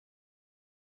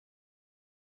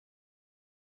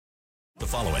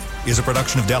following is a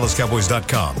production of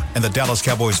DallasCowboys.com and the Dallas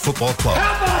Cowboys Football Club.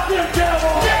 How about them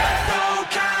Cowboys? Yeah, go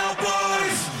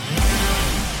Cowboys!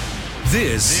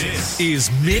 This is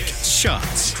Mick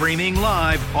Shots. Streaming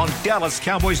live on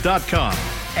DallasCowboys.com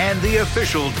and the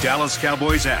official Dallas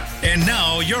Cowboys app. And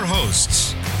now your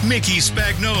hosts, Mickey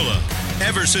Spagnola,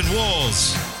 Everson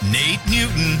Walls, Nate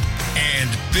Newton, and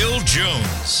Bill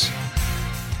Jones.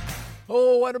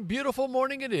 Oh, what a beautiful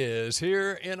morning it is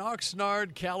here in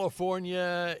Oxnard,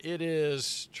 California. It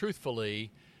is,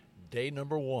 truthfully, day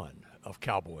number 1 of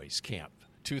Cowboys Camp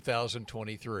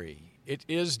 2023. It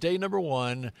is day number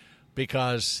 1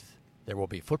 because there will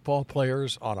be football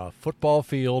players on a football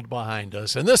field behind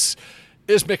us. And this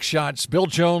is Mick Shots. Bill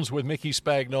Jones with Mickey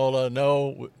Spagnola.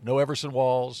 No Everson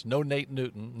Walls, no Nate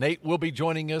Newton. Nate will be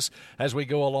joining us as we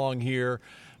go along here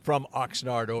from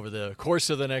Oxnard over the course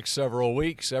of the next several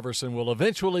weeks. Everson will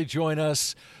eventually join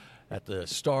us at the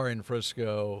Star in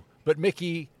Frisco. But,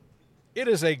 Mickey, it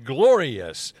is a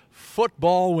glorious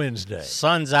football Wednesday.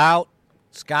 Sun's out,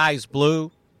 sky's blue,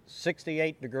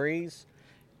 68 degrees,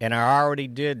 and I already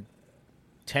did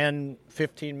 10,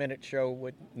 15-minute show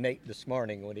with Nate this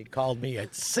morning when he called me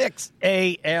at 6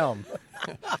 a.m.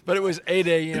 But it was 8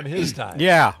 a.m. his time.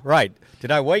 Yeah, right.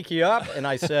 Did I wake you up? And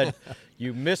I said,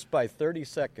 you missed by 30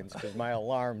 seconds because my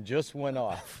alarm just went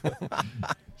off.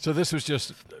 So this was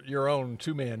just your own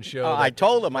two-man show. I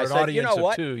told him, I said, you know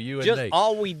what? You and just Nate.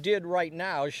 all we did right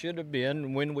now should have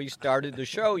been when we started the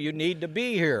show. You need to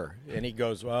be here. And he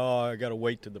goes, well, I got to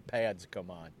wait till the pads come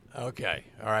on. Okay.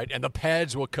 All right. And the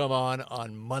pads will come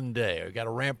on Monday. We've got a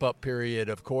ramp-up period,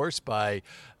 of course, by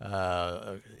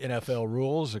NFL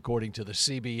rules, according to the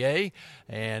CBA.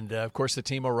 And, of course, the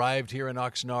team arrived here in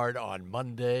Oxnard on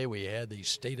Monday. We had the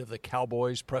State of the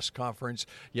Cowboys press conference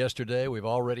yesterday. We've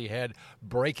already had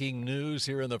breaking news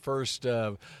here in the first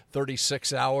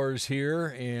 36 hours here.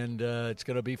 And it's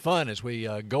going to be fun as we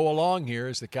go along here,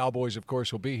 as the Cowboys, of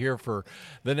course, will be here for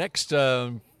the next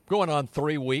going on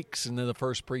 3 weeks, and then the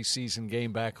first preseason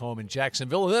game back home in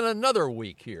Jacksonville, and then another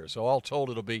week here. So all told,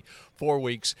 it'll be 4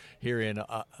 weeks here in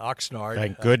Oxnard.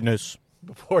 Thank goodness.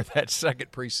 Before that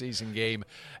second preseason game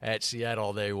at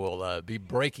Seattle, they will be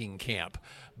breaking camp.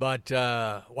 But,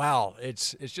 wow,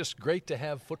 it's just great to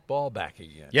have football back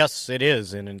again. Yes, it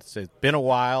is, and it's been a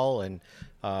while, and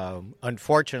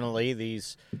unfortunately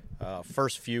these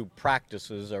first few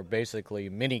practices are basically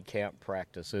mini camp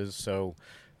practices, so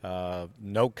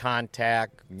no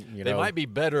contact. They might be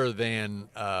better than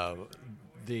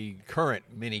the current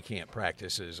minicamp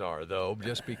practices are, though,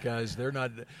 just because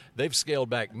they've scaled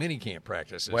back minicamp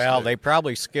practices. Well, they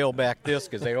probably scale back this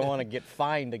because they don't want to get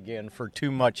fined again for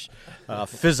too much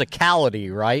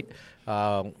physicality, right?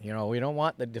 We don't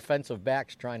want the defensive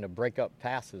backs trying to break up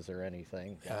passes or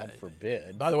anything, God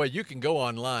forbid. By the way, you can go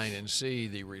online and see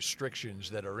the restrictions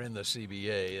that are in the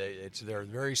CBA. They're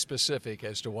very specific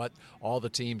as to what all the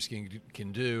teams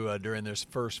can do during this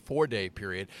first 4-day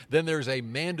period. Then there's a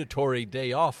mandatory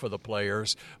day off for the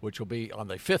players, which will be on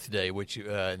the 5th day, which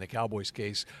in the Cowboys'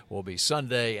 case will be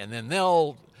Sunday, and then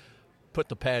they'll put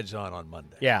the pads on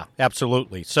Monday. Yeah,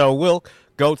 absolutely. So we'll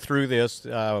go through this.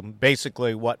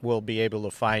 Basically, what we'll be able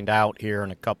to find out here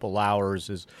in a couple hours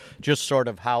is just sort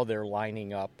of how they're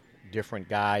lining up different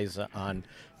guys on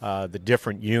the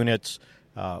different units.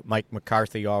 Mike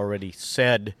McCarthy already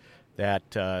said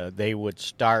that they would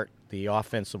start the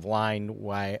offensive line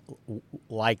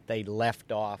like they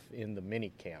left off in the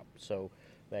minicamp. So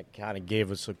that kind of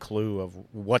gave us a clue of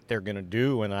what they're going to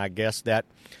do, and I guess that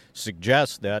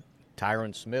suggests that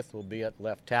Tyron Smith will be at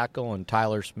left tackle and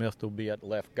Tyler Smith will be at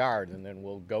left guard, and then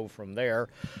we'll go from there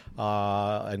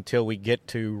until we get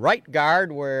to right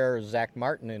guard, where Zach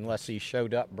Martin, unless he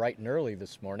showed up bright and early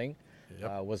this morning,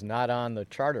 was not on the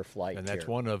charter flight. And that's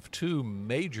here. one of two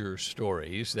major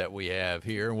stories that we have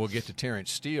here, and we'll get to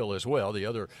Terrence Steele as well. The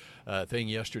other thing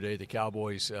yesterday, the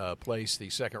Cowboys placed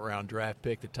the second-round draft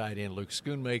pick, the tight end Luke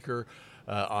Schoonmaker,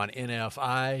 on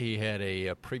NFI. He had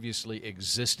a previously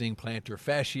existing plantar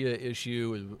fascia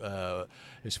issue with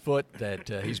his foot that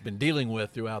he's been dealing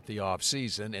with throughout the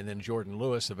offseason. And then Jordan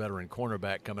Lewis, a veteran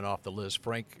cornerback coming off the Liz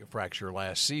Frank fracture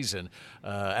last season,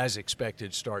 as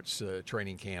expected, starts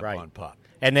training camp on PUP.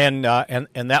 And then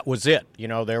and that was it.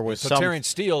 There was so Terrence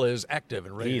Steele is active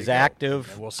and ready. He's to go.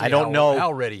 active. And we'll see I don't know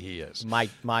how ready he is.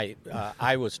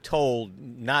 I was told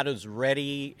not as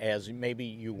ready as maybe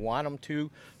you want him to,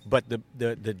 but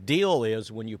the deal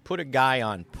is when you put a guy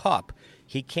on PUP,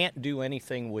 he can't do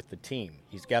anything with the team.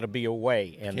 He's got to be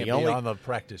away, and Can't be on the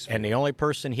practice field. And the only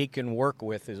person he can work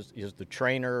with is the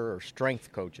trainer or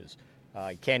strength coaches.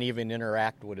 He can't even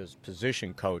interact with his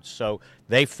position coach. So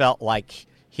they felt like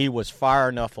he was far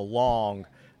enough along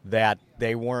that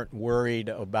they weren't worried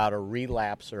about a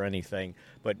relapse or anything,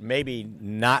 but maybe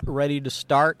not ready to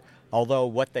start. Although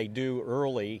what they do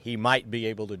early, he might be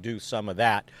able to do some of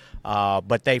that.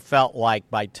 But they felt like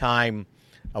by time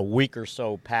a week or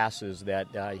so passes that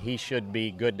he should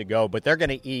be good to go. But they're going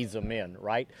to ease him in,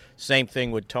 right? Same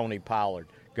thing with Tony Pollard.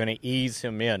 Going to ease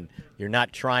him in. You're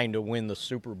not trying to win the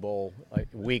Super Bowl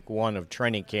week one of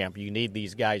training camp. You need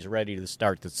these guys ready to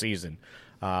start the season.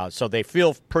 So they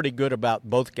feel pretty good about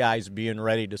both guys being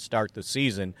ready to start the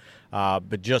season,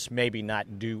 but just maybe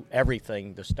not do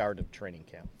everything the start of training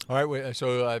camp. All right,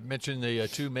 so I mentioned the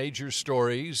two major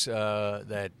stories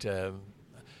that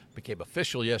became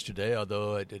official yesterday,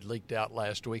 although it had leaked out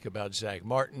last week about Zach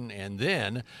Martin. And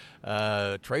then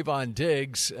Trayvon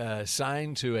Diggs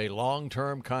signed to a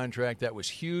long-term contract that was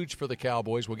huge for the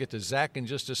Cowboys. We'll get to Zach in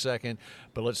just a second,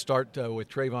 but let's start with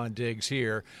Trayvon Diggs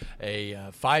here. A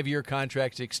 5-year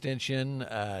contract extension,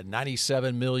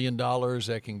 $97 million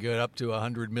that can get up to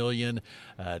 $100 million,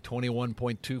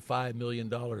 $21.25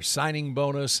 million signing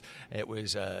bonus. It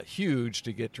was huge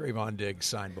to get Trayvon Diggs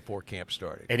signed before camp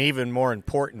started. And even more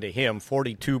important to him,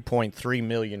 $42.3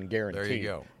 million guaranteed. There you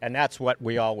go. And that's what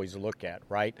we always look at,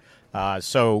 right? We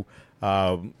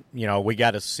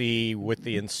got to see with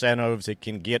the incentives, it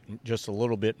can get just a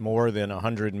little bit more than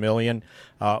 $100 million.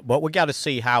 But we got to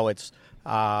see how it's,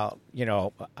 how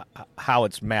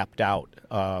it's mapped out.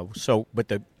 But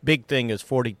the big thing is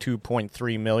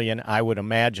 $42.3 million. I would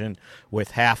imagine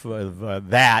with half of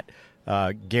that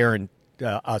a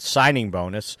signing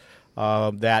bonus,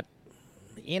 that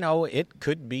it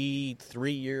could be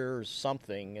 3 years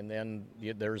something, and then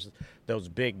there's those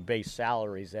big base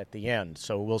salaries at the end.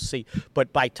 So we'll see.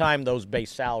 But by time those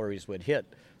base salaries would hit,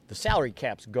 the salary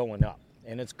cap's going up,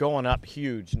 and it's going up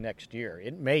huge next year.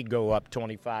 It may go up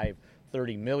 25,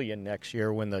 30 million next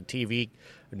year when the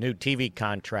new TV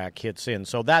contract hits in.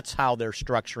 So that's how they're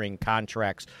structuring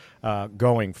contracts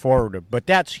going forward. But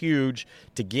that's huge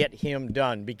to get him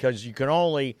done, because you can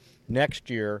only next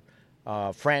year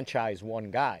franchise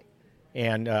one guy,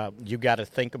 and you got to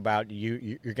think about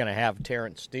you're going to have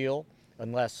Terrence Steele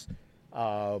unless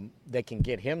they can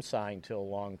get him signed to a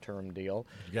long-term deal.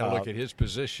 You got to look at his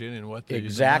position and what the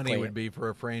exactly. money would be for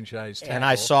a franchise tackle. And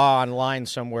I saw online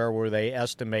somewhere where they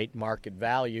estimate market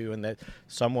value, and that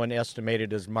someone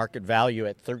estimated his market value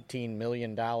at $13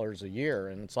 million a year.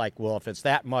 And it's like, well, if it's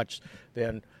that much,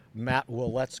 then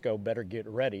let's go better get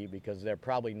ready, because they're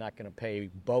probably not going to pay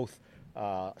both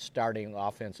starting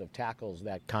offensive tackles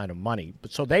that kind of money.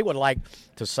 But so they would like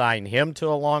to sign him to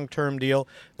a long-term deal.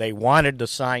 They wanted to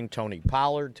sign Tony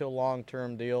Pollard to a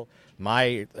long-term deal.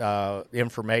 My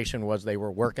information was they were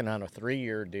working on a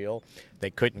 3-year deal.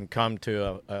 They couldn't come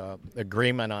to a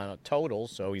agreement on a total,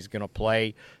 so he's going to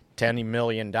play $10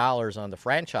 million on the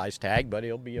franchise tag, but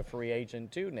he'll be a free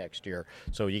agent too next year.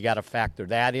 So you got to factor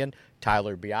that in.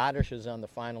 Tyler Biotish is on the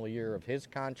final year of his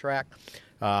contract.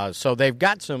 So they've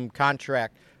got some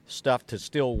contract stuff to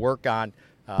still work on.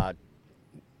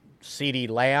 CeeDee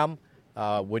Lamb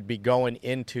would be going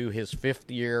into his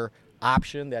 5th-year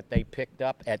option that they picked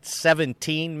up at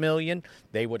 $17 million.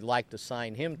 They would like to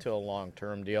sign him to a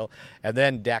long-term deal. And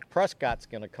then Dak Prescott's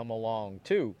going to come along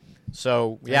too.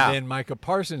 So, yeah. And then Micah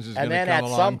Parsons is going to come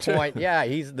along too. And then at some point, yeah,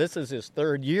 this is his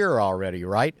 3rd year already,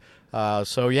 right?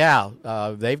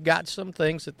 They've got some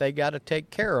things that they got to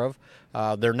take care of.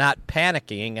 They're not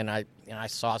panicking, and I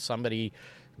saw somebody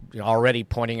already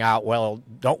pointing out, well,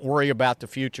 don't worry about the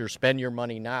future, spend your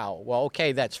money now. Well,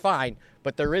 okay, that's fine,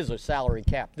 but there is a salary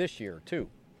cap this year too.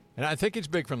 And I think it's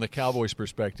big from the Cowboys'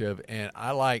 perspective, and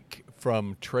I like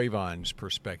from Trayvon's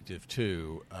perspective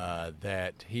too,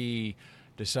 that he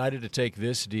decided to take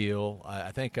this deal.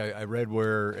 I think I read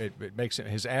where it makes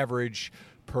his average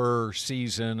per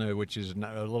season, which is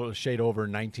a little shade over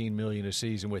 $19 million a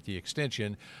season with the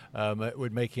extension, it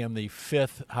would make him the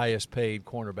 5th highest paid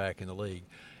cornerback in the league.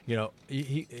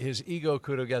 His ego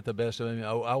could have got the best of him.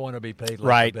 I want to be paid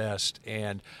like the best,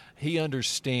 and he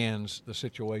understands the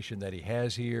situation that he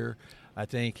has here. I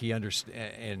think he understands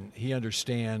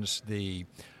the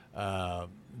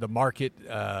market.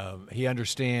 He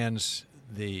understands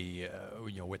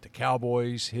with the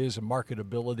Cowboys, his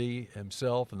marketability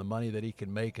himself and the money that he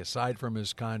can make aside from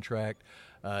his contract.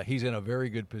 He's in a very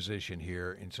good position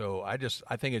here, and so I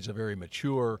think it's a very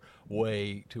mature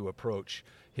way to approach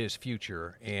his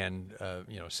future and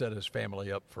set his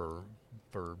family up for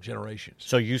generations.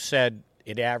 So you said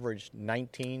it averaged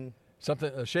 19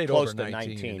 Something a shade Close over to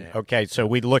 19. Okay, so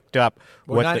we looked up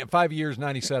what 5 years,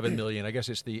 $97 million. I guess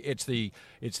it's the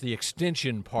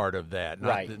extension part of that,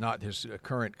 not his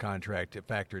current contract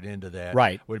factored into that.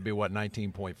 Right. Would be what,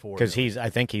 19.4. Because I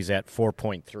think he's at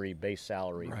 4.3 base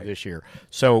salary this year.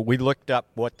 So we looked up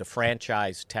what the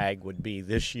franchise tag would be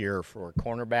this year for a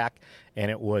cornerback, and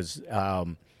it was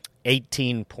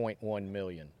 $18.1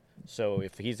 million. So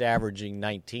if he's averaging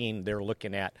 19, they're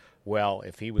looking at, well,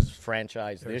 if he was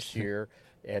franchised this year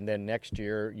and then next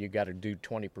year you got to do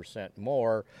 20%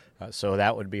 more, so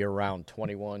that would be around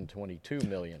 21, 22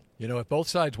 million. You know, if both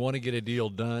sides want to get a deal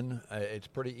done, it's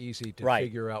pretty easy to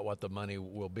figure out what the money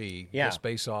will be just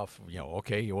based off,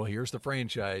 okay, well, here's the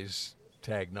franchise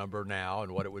tag number now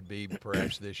and what it would be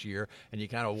perhaps this year, and you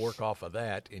kind of work off of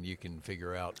that and you can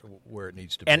figure out where it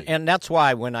needs to be. And that's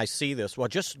why when I see this, well,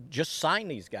 just sign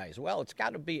these guys. Well, it's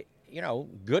got to be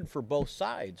good for both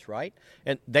sides, right?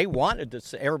 And they wanted to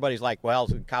say, everybody's like, well,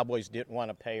 the Cowboys didn't want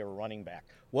to pay a running back.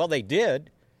 Well, they did,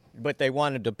 but they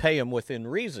wanted to pay him within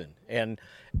reason. And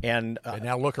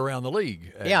now look around the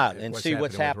league. And see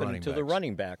what's happening to the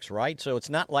running backs, right? So it's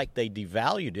not like they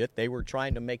devalued it. They were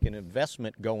trying to make an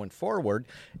investment going forward.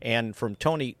 And from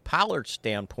Tony Pollard's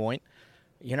standpoint,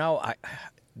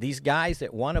 these guys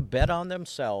that want to bet on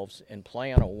themselves and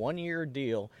play on a one-year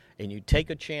deal, and you take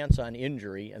a chance on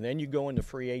injury, and then you go into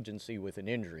free agency with an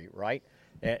injury, right?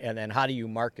 And then how do you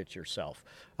market yourself?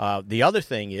 The other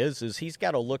thing is he's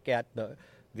got to look at the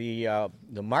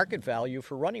market value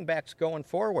for running backs going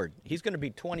forward. He's going to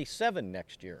be 27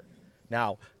 next year.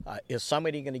 Now, is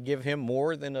somebody going to give him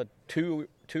more than a two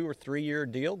or 3 year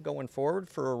deal going forward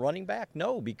for a running back?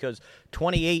 No, because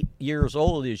 28 years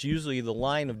old is usually the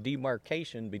line of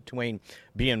demarcation between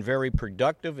being very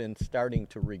productive and starting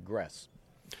to regress.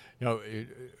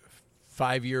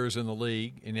 5 years in the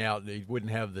league, and now they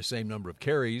wouldn't have the same number of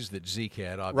carries that Zeke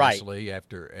had, obviously,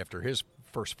 after his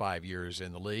first 5 years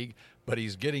in the league. But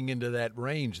he's getting into that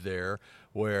range there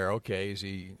where, okay, is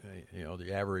he,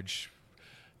 the average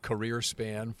career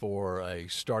span for a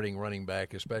starting running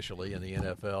back, especially in the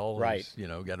NFL, right?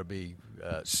 Got to be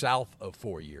south of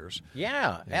 4 years.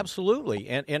 Yeah, absolutely.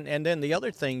 And then the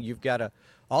other thing you've got to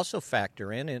also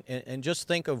factor in and just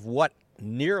think of what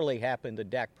nearly happened to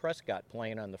Dak Prescott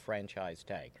playing on the franchise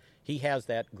tag. He has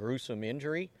that gruesome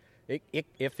injury.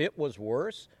 If it was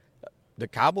worse, the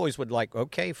Cowboys would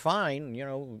okay, fine,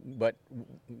 but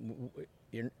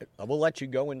we'll let you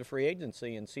go into free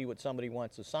agency and see what somebody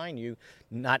wants to sign you,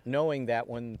 not knowing that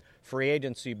when free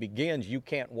agency begins, you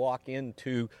can't walk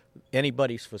into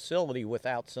anybody's facility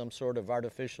without some sort of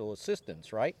artificial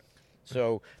assistance, right?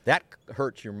 So that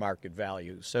hurts your market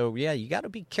value. So, you got to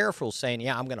be careful saying,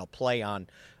 I'm going to play on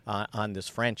this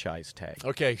franchise tag.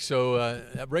 Okay, so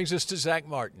that brings us to Zach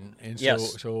Martin. And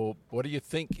yes. So what do you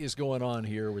think is going on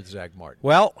here with Zach Martin?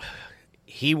 Well,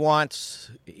 he wants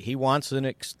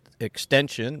an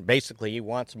extension. Basically, he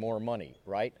wants more money,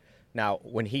 right? Now,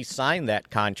 when he signed that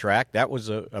contract, that was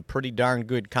a pretty darn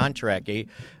good contract. It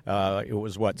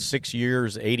was, 6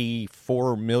 years,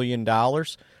 $84 million.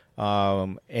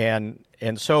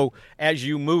 And so as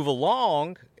you move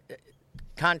along,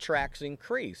 contracts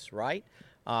increase, right?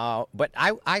 But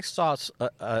I saw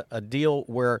a deal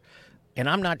where, and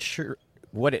I'm not sure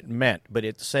what it meant, but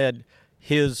it said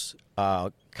his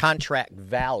contract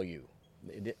value.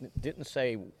 It didn't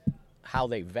say how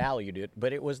they valued it,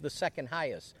 but it was the second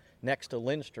highest next to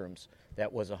Lindstrom's.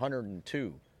 That was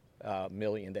 $102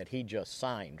 million that he just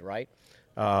signed, right?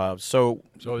 Of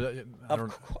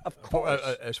course.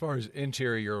 As far as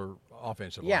interior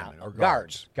offensive linemen or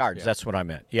guards. Yeah. That's what I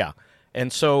meant. Yeah,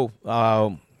 and so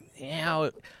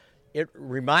it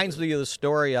reminds me of the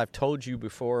story I've told you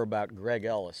before about Greg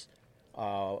Ellis.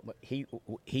 He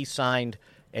signed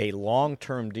a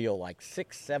long-term deal,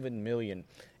 $6-7 million,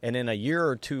 and then a year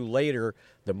or two later,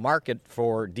 the market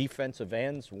for defensive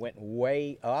ends went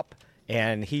way up,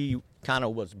 and he kind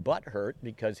of was butthurt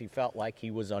because he felt like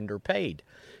he was underpaid.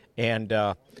 And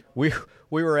we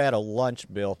were at a lunch,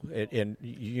 Bill, and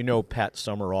Pat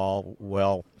Summerall,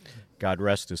 well, God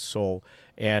rest his soul.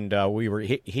 And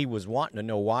he was wanting to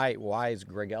know why is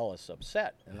Greg Ellis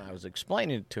upset. And I was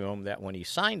explaining to him that when he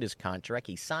signed his contract,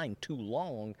 he signed too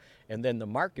long, and then the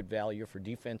market value for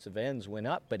defensive ends went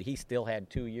up, but he still had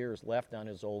 2 years left on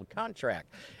his old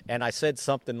contract. And I said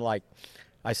something like,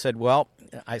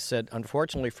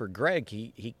 unfortunately for Greg,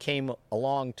 he came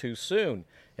along too soon.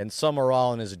 And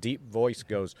Summerall in his deep voice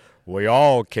goes, we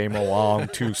all came along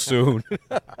too soon.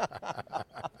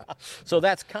 So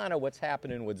that's kind of what's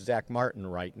happening with Zach Martin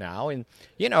right now. And,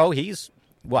 he's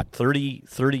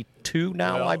 32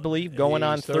 now, Well, I believe, going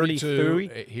on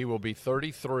 33. He will be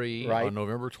 33 Right. on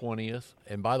November 20th.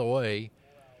 And by the way,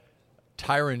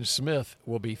 Tyron Smith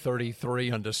will be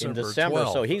 33 on December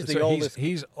 12th. So he's the oldest.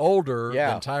 He's older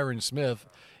Yeah. than Tyron Smith,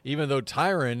 even though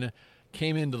Tyron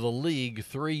came into the league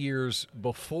 3 years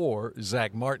before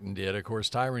Zach Martin did. Of course,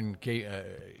 Tyron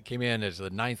came in as the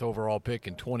 9th overall pick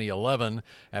in 2011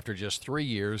 after just 3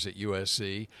 years at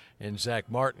USC, and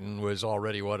Zach Martin was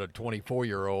already, a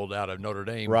 24-year-old out of Notre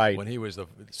Dame when he was the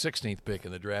 16th pick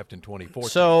in the draft in 2014.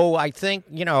 So I think,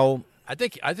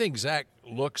 I think Zach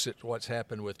looks at what's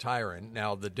happened with Tyron.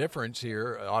 Now, the difference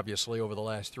here, obviously, over the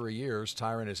last 3 years,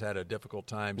 Tyron has had a difficult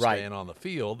time staying on the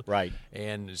field. Right.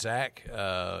 And Zach,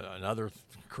 another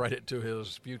credit to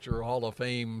his future Hall of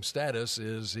Fame status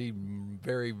is he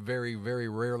very, very, very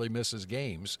rarely misses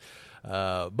games.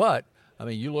 But, I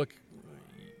mean, you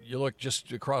look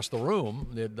just across the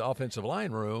room, the offensive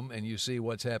line room, and you see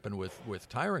what's happened with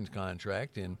Tyron's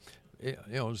contract. And,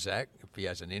 Zach, if he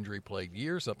has an injury-plagued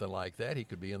year, something like that, he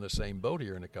could be in the same boat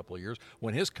here in a couple of years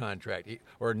when his contract,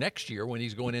 or next year when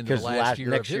he's going into the last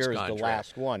year of his contract. Next year is the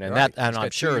last one, and right. and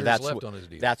I'm sure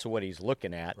that's what he's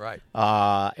looking at. Right.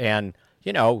 And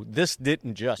this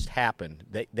didn't just happen.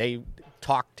 They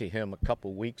talked to him a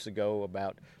couple weeks ago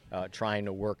about trying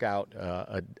to work out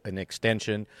an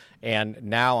extension. And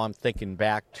now I'm thinking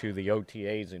back to the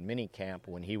OTAs in minicamp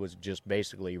when he was just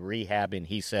basically rehabbing.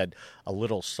 He said a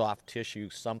little soft tissue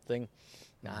something.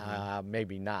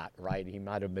 Maybe not, right? He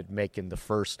might have been making the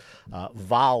first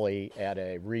volley at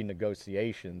a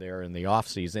renegotiation there in the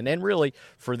offseason. And really,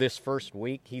 for this first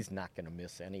week, he's not going to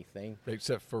miss anything.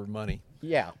 Except for money.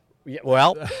 Yeah.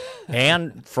 Well,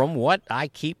 and from what I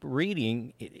keep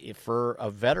reading, for a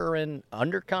veteran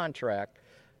under contract,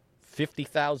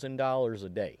 $50,000 a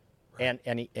day, right.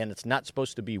 and it's not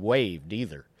supposed to be waived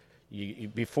either.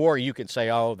 Before you could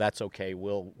say, "Oh, that's okay."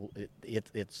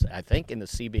 It's I think in the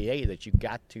CBA that you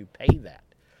got to pay that.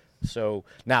 So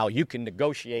now you can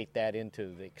negotiate that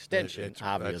into the extension.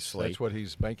 Obviously, that's what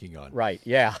he's banking on. Right?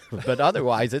 Yeah, but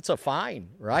otherwise it's a fine,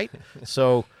 right?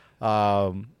 So.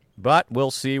 But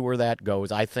we'll see where that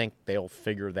goes. I think they'll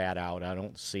figure that out. I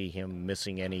don't see him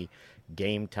missing any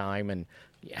game time. And,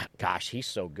 gosh, he's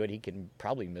so good he can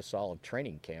probably miss all of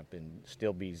training camp and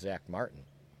still be Zach Martin,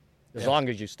 as long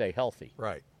as you stay healthy.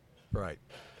 Right.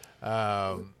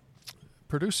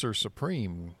 Producer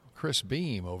Supreme, Chris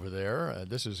Beam over there.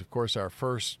 This is, of course, our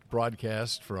first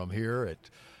broadcast from here at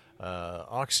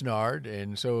Oxnard.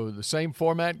 And so the same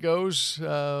format goes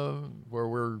where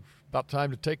we're about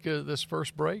time to take this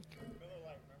first break.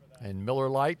 And Miller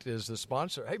Lite is the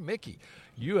sponsor. Hey, Mickey,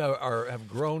 you have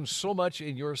grown so much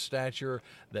in your stature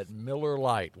that Miller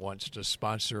Lite wants to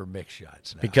sponsor Mix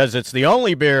Shots now. Because it's the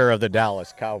only beer of the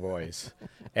Dallas Cowboys.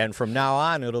 And from now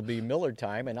on, it'll be Miller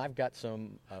time, and I've got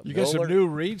some You got some new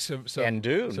reads? Some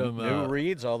new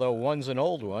reads, although one's an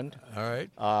old one. All right.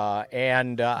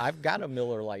 And I've got a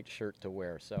Miller Lite shirt to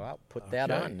wear, so I'll put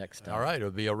that on next time. All right,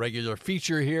 it'll be a regular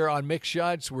feature here on Mix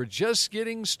Shots. We're just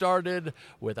getting started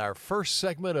with our first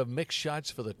segment of Mix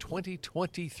Shots for the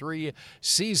 2023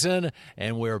 season,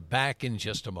 and we're back in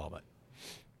just a moment.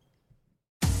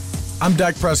 I'm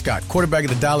Dak Prescott, quarterback of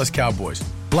the Dallas Cowboys.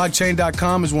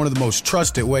 Blockchain.com is one of the most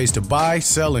trusted ways to buy,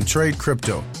 sell, and trade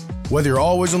crypto. Whether you're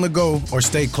always on the go or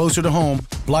stay closer to home,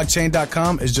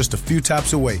 Blockchain.com is just a few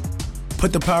taps away.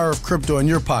 Put the power of crypto in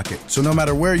your pocket, so no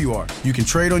matter where you are, you can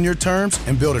trade on your terms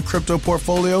and build a crypto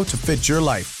portfolio to fit your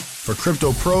life. For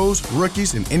crypto pros,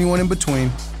 rookies, and anyone in between,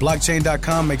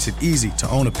 Blockchain.com makes it easy to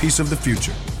own a piece of the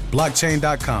future.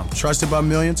 Blockchain.com, trusted by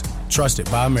millions, trusted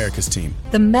by America's team.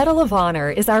 The Medal of Honor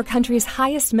is our country's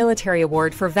highest military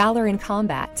award for valor in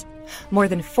combat. More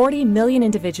than 40 million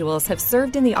individuals have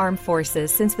served in the armed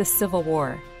forces since the Civil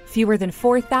War. Fewer than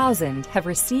 4,000 have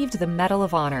received the Medal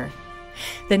of Honor.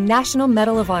 The National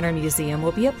Medal of Honor Museum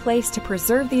will be a place to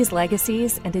preserve these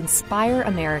legacies and inspire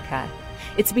America.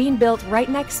 It's being built right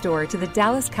next door to the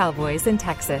Dallas Cowboys in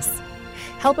Texas.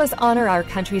 Help us honor our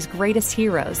country's greatest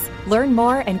heroes. Learn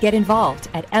more and get involved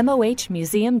at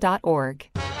mohmuseum.org.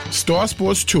 Star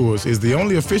Sports Tours is the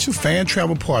only official fan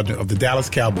travel partner of the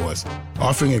Dallas Cowboys,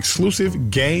 offering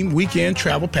exclusive game weekend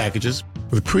travel packages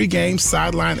with pre-game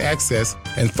sideline access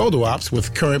and photo ops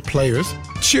with current players,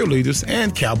 cheerleaders,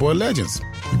 and Cowboy legends.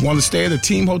 You want to stay at a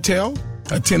team hotel,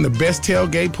 attend the best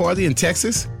tailgate party in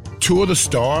Texas, tour the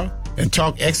Star, and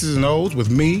talk X's and O's with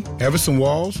me, Everson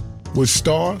Walls? With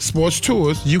Star Sports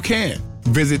Tours, you can.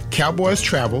 Visit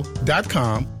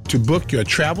cowboystravel.com to book your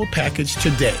travel package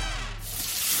today.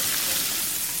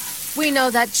 We know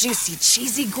that juicy,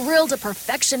 cheesy, grilled to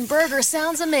perfection burger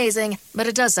sounds amazing, but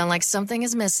it does sound like something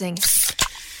is missing.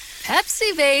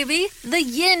 Pepsi, baby. The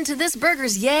yin to this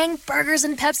burger's yang. Burgers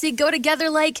and Pepsi go together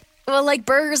like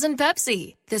burgers and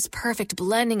Pepsi. This perfect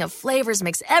blending of flavors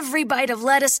makes every bite of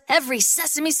lettuce, every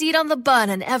sesame seed on the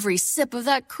bun, and every sip of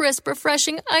that crisp,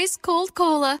 refreshing, ice-cold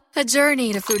cola a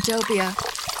journey to Foodtopia.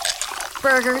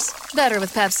 Burgers, better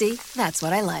with Pepsi. That's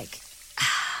what I like.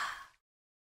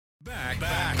 Back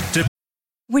to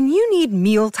When you need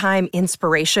mealtime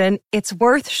inspiration, it's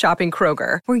worth shopping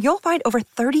Kroger, where you'll find over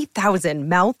 30,000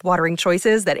 mouth-watering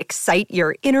choices that excite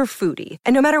your inner foodie.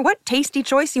 And no matter what tasty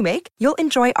choice you make, you'll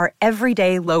enjoy our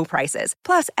everyday low prices,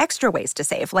 plus extra ways to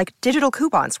save, like digital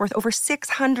coupons worth over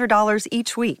 $600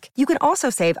 each week. You can also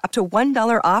save up to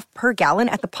 $1 off per gallon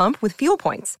at the pump with fuel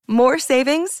points. More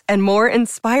savings and more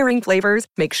inspiring flavors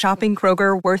make shopping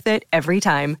Kroger worth it every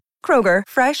time. Kroger,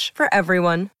 fresh for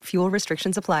everyone. Fuel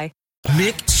restrictions apply.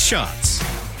 Mick Shots.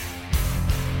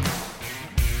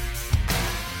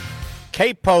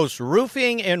 K-Post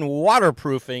Roofing and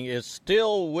Waterproofing is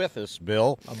still with us,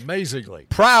 Bill. Amazingly.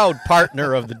 Proud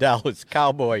partner of the Dallas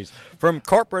Cowboys. From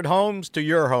corporate homes to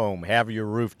your home, have your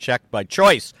roof checked by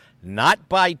choice, not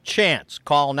by chance.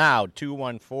 Call now,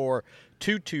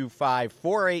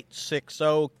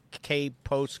 214-225-4860,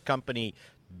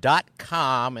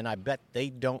 kpostcompany.com, and I bet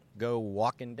they don't go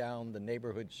walking down the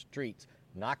neighborhood streets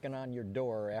knocking on your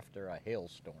door after a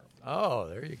hailstorm. Oh,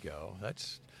 there you go.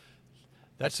 That's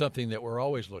something that we're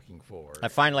always looking for. I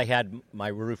finally had my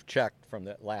roof checked from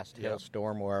that last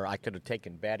hailstorm where I could have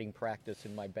taken batting practice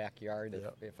in my backyard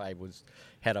if I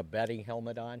had a batting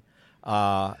helmet on.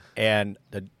 And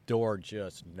the door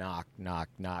just knock.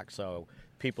 So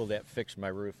people that fixed my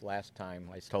roof last time,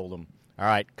 I told them, all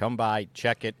right, come by,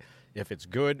 check it. If it's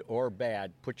good or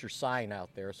bad, put your sign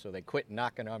out there, so they quit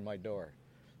knocking on my door.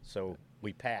 So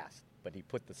we passed, but he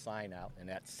put the sign out, and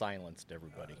that silenced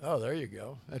everybody. Oh, there you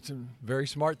go. That's some very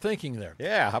smart thinking there.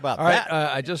 Yeah, how about All that?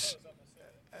 right, I just...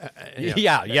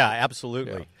 yeah,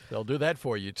 absolutely. Yeah, they'll do that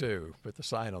for you, too. Put the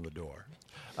sign on the door.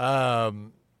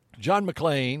 John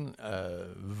McClain,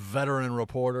 veteran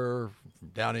reporter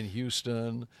down in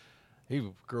Houston. He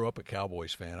grew up a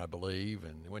Cowboys fan, I believe,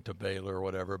 and went to Baylor or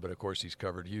whatever, but, of course, he's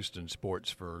covered Houston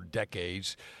sports for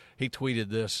decades. He tweeted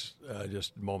this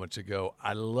just moments ago.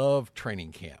 I love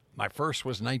training camp. My first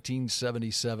was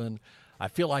 1977. I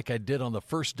feel like I did on the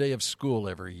first day of school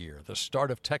every year. The start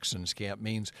of Texans camp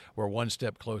means we're one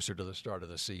step closer to the start of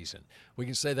the season. We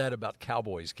can say that about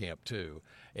Cowboys camp, too.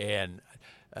 And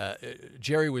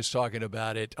Jerry was talking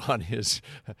about it on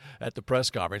at the press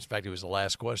conference. In fact, it was the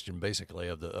last question, basically,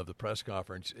 of the press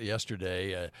conference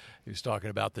yesterday. He was talking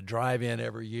about the drive-in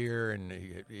every year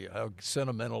and how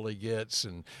sentimental he gets,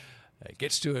 and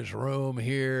gets to his room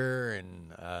here,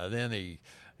 and then he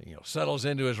settles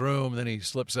into his room, then he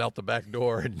slips out the back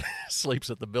door and sleeps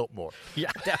at the Biltmore.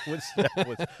 Yeah, that was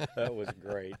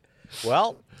great.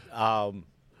 Well,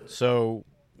 so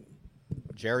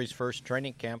Jerry's first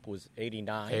training camp was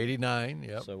 89. 89,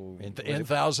 yep. So in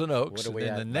Thousand Oaks. And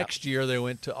then the next year they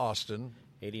went to Austin.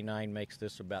 89 makes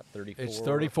this about 34. It's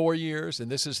 34 years,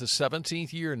 and this is the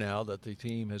 17th year now that the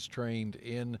team has trained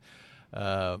in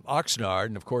Oxnard.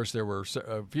 And, of course, there were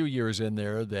a few years in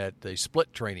there that they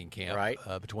split training camp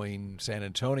between San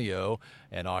Antonio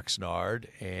and Oxnard.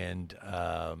 And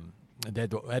they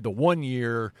had the 1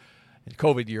 year –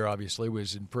 COVID year, obviously,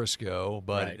 was in Frisco,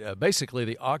 but basically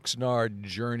the Oxnard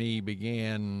journey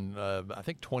began, I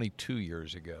think, 22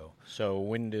 years ago. So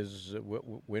when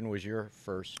was your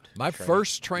first? My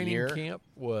first training camp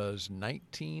was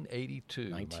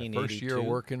 1982. My first year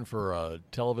working for a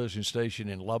television station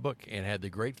in Lubbock, and had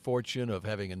the great fortune of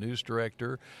having a news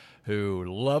director who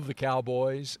loved the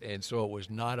Cowboys, and so it was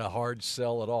not a hard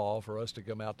sell at all for us to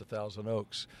come out to Thousand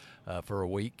Oaks for a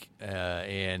week.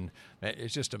 And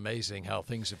it's just amazing how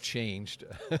things have changed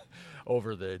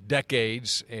over the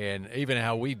decades, and even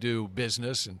how we do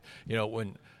business. And,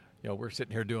 when we're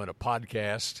sitting here doing a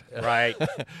podcast. Right.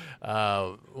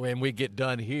 When we get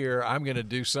done here, I'm going to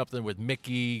do something with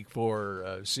Mickey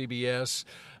for CBS,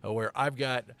 where I've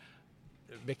got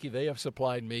 – Mickey, they have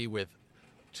supplied me with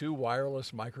 2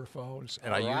 wireless microphones,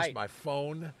 and I use my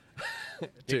phone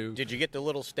to. Did you get the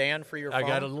little stand for your phone? I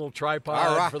got a little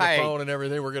tripod for the phone and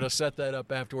everything. We're going to set that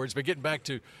up afterwards. But getting back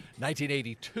to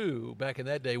 1982, back in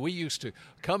that day, we used to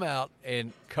come out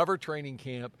and cover training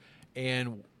camp,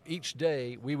 and each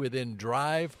day we would then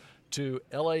drive to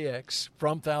LAX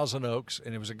from Thousand Oaks,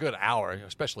 and it was a good hour,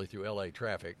 especially through LA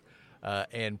traffic,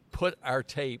 and put our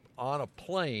tape on a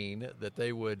plane that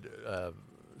they would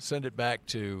send it back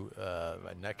to,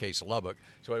 in that case, Lubbock.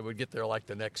 So it would get there like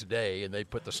the next day, and they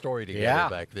put the story together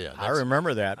back then. I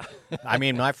remember that. I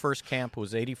mean, my first camp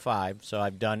was 85, so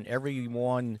I've done every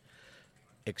one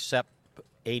except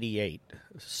 88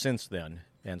 since then,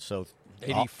 and so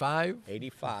 85?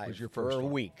 85 was your first for a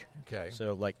one. week. Okay.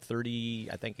 So like 30,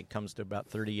 I think it comes to about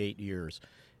 38 years,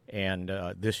 and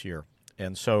this year.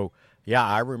 And so, yeah,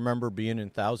 I remember being in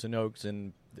Thousand Oaks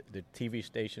and the TV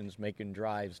stations making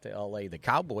drives to L.A., the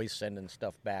Cowboys sending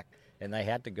stuff back, and they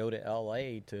had to go to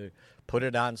L.A. to put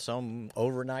it on some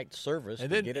overnight service to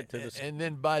get it to the... And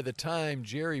then by the time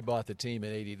Jerry bought the team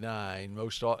in '89,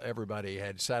 everybody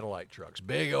had satellite trucks,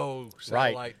 big old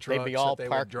satellite trucks. They'd be all that they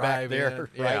parked would drive back there,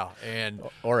 in. right? Yeah, and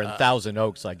or in Thousand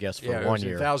Oaks, I guess, for it one was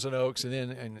year. in Thousand Oaks, and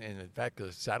then and in fact,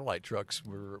 the satellite trucks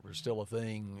were still a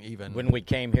thing even when we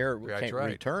came here.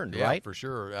 Returned, yeah, right? For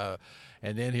sure.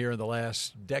 And then here in the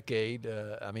last decade,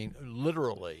 I mean,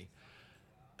 literally,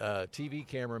 TV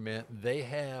cameramen, they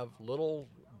have little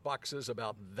boxes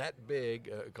about that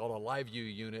big called a live view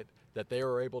unit that they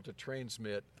are able to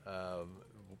transmit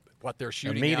what they're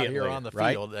shooting out here on the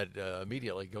field that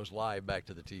immediately goes live back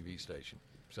to the TV station.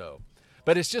 So,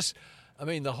 but it's just, I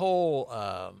mean, the whole,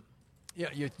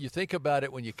 you think about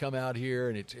it when you come out here,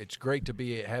 and it's great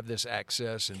to have this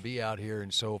access and be out here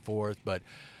and so forth, but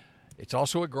it's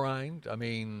also a grind. I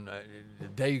mean, the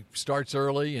day starts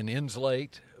early and ends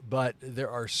late, but there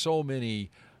are so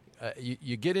many.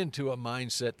 You get into a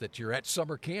mindset that you're at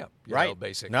summer camp, you know,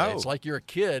 basically. No. It's like you're a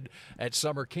kid at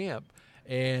summer camp,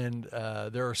 and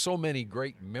there are so many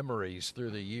great memories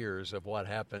through the years of what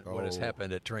happened, what has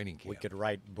happened at training camp. We could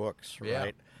write books, Yeah.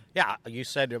 right? Yeah, you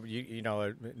said,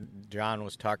 John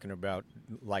was talking about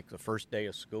like the first day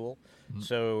of school. Mm-hmm.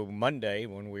 So Monday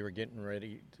when we were getting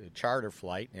ready to charter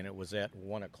flight, and it was at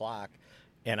 1 o'clock,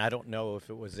 and I don't know if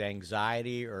it was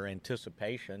anxiety or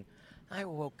anticipation, I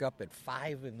woke up at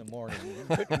 5 in the morning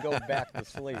and couldn't go back to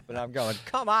sleep. And I'm going,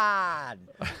 come on.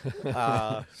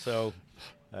 So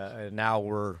now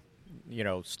we're,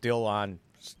 still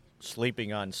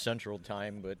sleeping on Central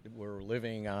Time, but we're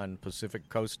living on Pacific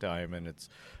Coast Time, and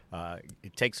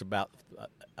it takes about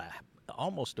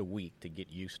almost a week to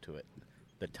get used to it.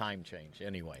 The time change,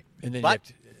 anyway. And then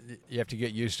you have to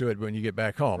get used to it when you get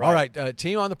back home. Right. All right,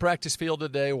 team on the practice field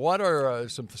today. What are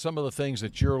some of the things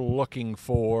that you're looking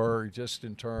for, just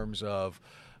in terms of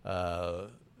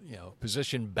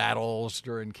position battles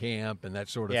during camp and that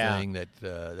sort of thing that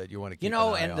you want to keep an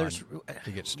eye on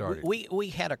to get started? We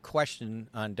had a question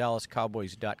on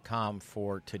DallasCowboys.com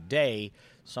for today.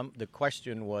 The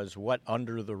question was, what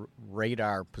under the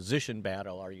radar position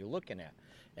battle are you looking at?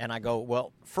 And I go,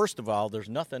 well, first of all, there's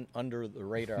nothing under the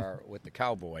radar with the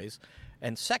Cowboys.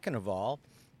 And second of all,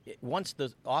 once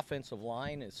the offensive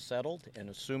line is settled, and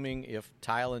assuming if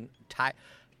Tyron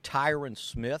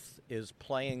Smith is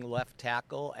playing left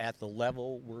tackle at the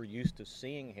level we're used to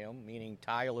seeing him, meaning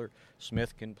Tyler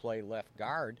Smith can play left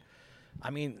guard,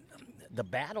 I mean, the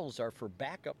battles are for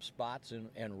backup spots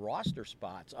and roster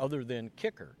spots other than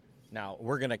kicker. Now,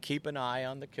 we're going to keep an eye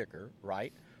on the kicker,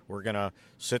 right? We're going to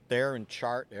sit there and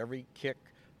chart every kick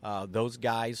those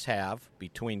guys have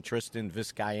between Tristan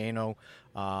Vizcaino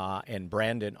and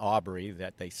Brandon Aubrey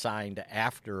that they signed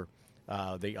after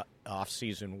the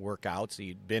off-season workouts.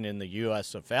 He'd been in the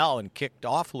USFL and kicked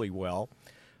awfully well,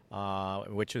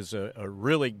 which is a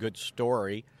really good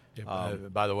story.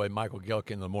 By the way, Michael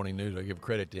Gelkin in the Morning News, I give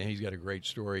credit to him. He's got a great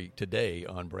story today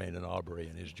on Brandon Aubrey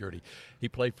and his journey. He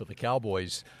played for the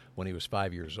Cowboys when he was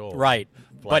 5 years old. Right,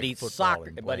 but he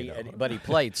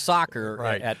played soccer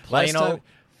at Plano.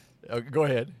 Go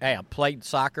ahead. Yeah, played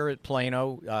soccer at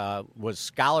Plano. Was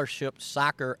scholarship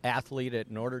soccer athlete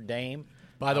at Notre Dame.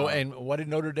 By the way, and what did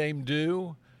Notre Dame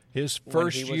do? His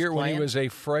first year when he was a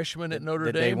freshman at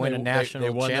Notre Dame, they won the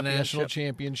national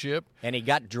championship, and he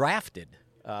got drafted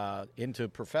into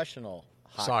professional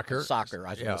soccer.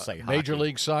 I was going to say hockey. Major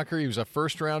League Soccer. He was a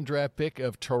first-round draft pick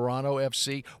of Toronto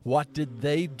FC. What did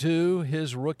they do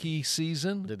his rookie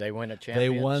season? Did they win a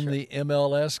championship? They won the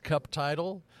MLS Cup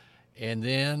title, and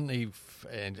then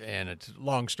and it's a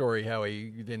long story how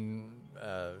he then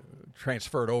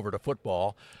transferred over to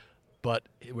football. But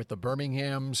with the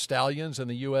Birmingham Stallions and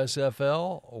the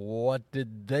USFL, what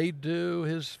did they do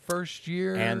his first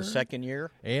year? And second year?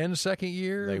 They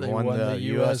won the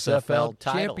USFL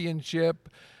championship.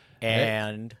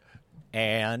 And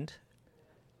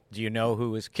do you know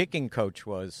who his kicking coach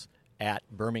was at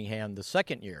Birmingham the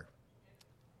second year?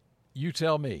 You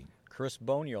tell me. Chris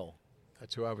Boniol.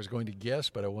 That's who I was going to guess,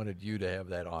 but I wanted you to have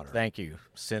that honor. Thank you.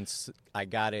 Since I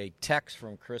got a text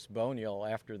from Chris Boniol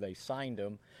after they signed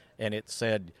him, and it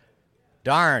said,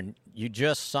 "Darn, you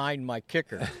just signed my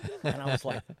kicker." And I was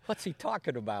like, what's he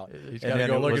talking about? He's got to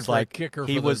go looking for a kicker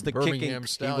for the Birmingham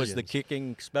Stallions. He was the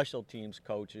kicking special teams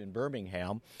coach in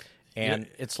Birmingham. And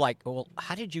it's like, well,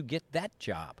 how did you get that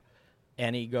job?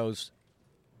 And he goes,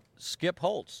 Skip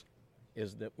Holtz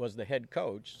was the head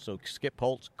coach. So Skip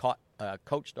Holtz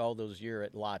coached all those years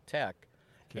at La Tech.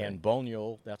 Okay. And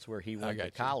Boniol, that's where he went to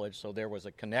college, so there was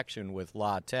a connection with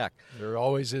La Tech. There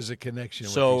always is a connection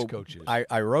with these coaches.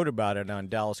 I wrote about it on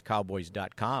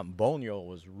DallasCowboys.com. Boniol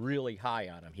was really high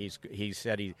on him. He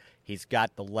said he's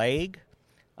got the leg,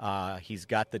 he's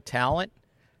got the talent,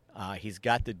 he's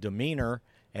got the demeanor,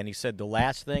 and he said the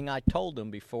last thing I told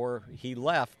him before he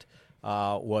left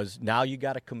was, now you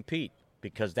got to compete.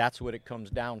 Because that's what it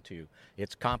comes down to.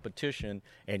 It's competition,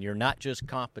 and you're not just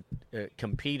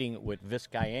competing with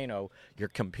Vizcaino. You're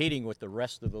competing with the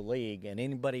rest of the league and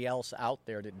anybody else out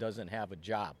there that doesn't have a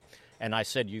job. And I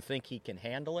said, you think he can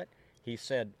handle it? He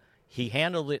said, he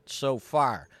handled it so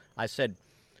far. I said,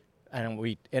 and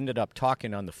we ended up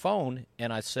talking on the phone,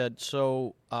 and I said,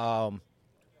 so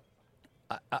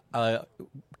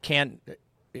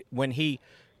when he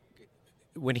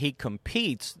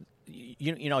competes,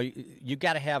 you know, you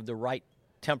got to have the right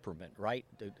temperament, right?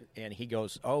 And he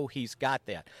goes, oh, he's got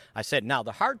that. I said, now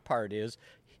the hard part is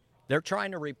they're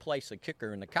trying to replace a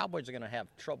kicker, and the Cowboys are going to have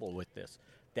trouble with this,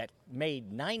 that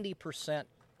made 90%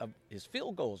 of his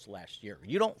field goals last year.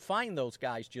 You don't find those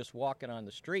guys just walking on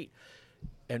the street.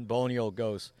 And Boniol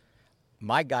goes,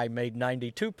 my guy made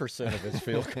 92% of his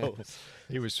field goals.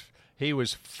 He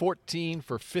was 14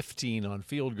 for 15 on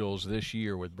field goals this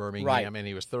year with Birmingham, right. And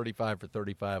he was 35 for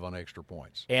 35 on extra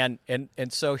points. And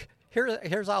so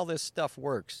here's how this stuff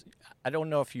works. I don't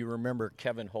know if you remember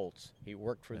Kevin Holtz. He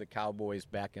worked for the Cowboys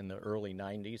back in the early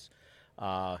 90s,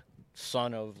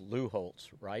 son of Lou Holtz,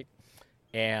 right?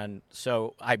 And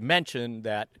so I mentioned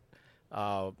that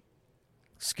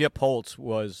Skip Holtz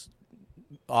was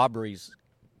Aubrey's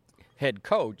head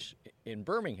coach in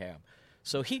Birmingham.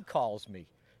 So he calls me.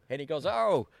 And he goes,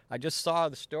 oh, I just saw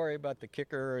the story about the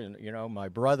kicker and, you know, my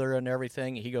brother and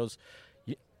everything. He goes,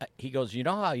 you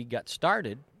know how he got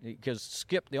started? Because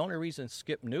Skip, the only reason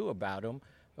Skip knew about him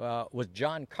was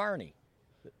John Carney.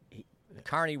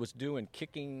 Carney was doing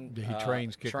kicking. He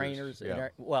trains kickers. Trainers. Yeah.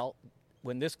 Well,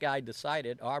 when this guy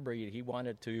decided, Aubrey, he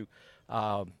wanted to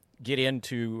get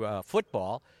into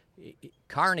football,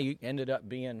 Carney ended up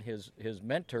being his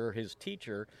mentor, his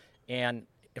teacher. And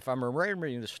if I'm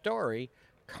remembering the story,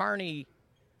 Carney,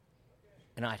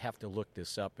 and I'd have to look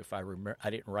this up if I remember. I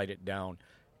didn't write it down.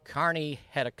 Carney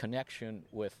had a connection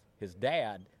with his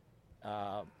dad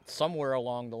somewhere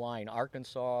along the line,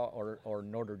 Arkansas or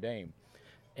Notre Dame,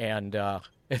 and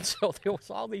so there was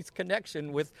all these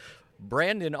connection with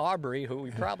Brandon Aubrey, who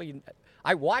we probably.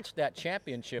 I watched that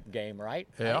championship game, right?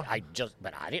 Yeah.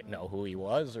 But I didn't know who he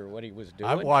was or what he was doing.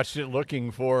 I watched it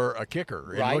looking for a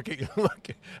kicker. Right.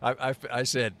 I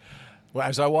said, well,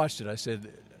 as I watched it, I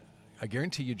said, I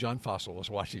guarantee you John Fossil was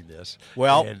watching this.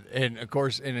 Well, and of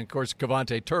course,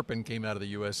 Kevontae Turpin came out of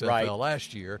the USFL right.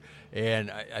 last year,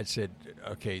 and I said,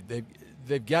 okay,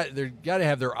 they've got to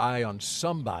have their eye on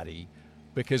somebody,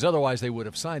 because otherwise they would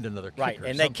have signed another kicker. Right,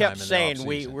 and they kept saying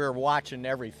we're watching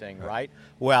everything, right?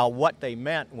 Well, what they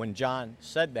meant when John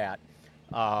said that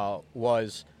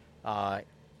was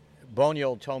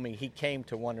Boniol told me he came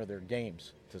to one of their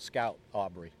games to scout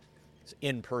Aubrey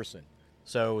in person.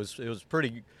 So it was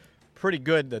pretty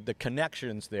good that the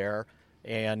connections there,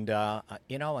 and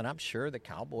and I'm sure the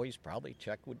Cowboys probably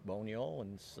checked with Boniol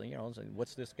and said,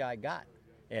 what's this guy got?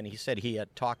 And he said he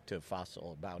had talked to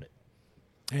Fossil about it.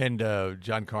 And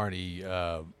John Carney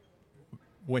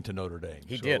went to Notre Dame.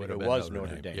 He did. It was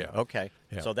Notre Dame. Yeah. Okay.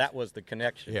 Yeah. So that was the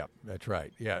connection. Yeah, that's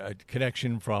right. Yeah, a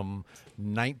connection from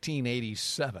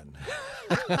 1987.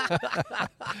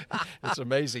 It's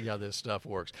amazing how this stuff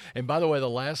works. And by the way, the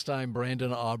last time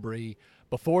Brandon Aubrey,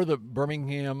 before the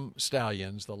Birmingham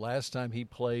Stallions, the last time he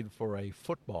played for a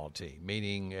football team,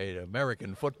 meaning an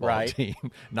American football right. team,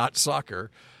 not soccer,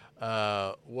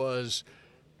 was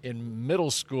in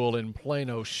middle school in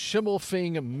Plano,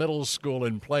 Schimmelfing Middle School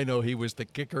in Plano. He was the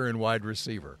kicker and wide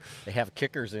receiver. They have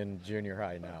kickers in junior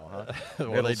high now, huh? Well,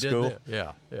 middle they school. did.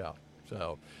 Yeah.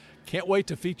 So can't wait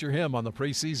to feature him on the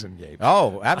preseason game.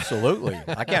 Oh, absolutely.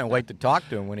 I can't wait to talk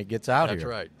to him when he gets out That's here.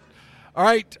 That's right. All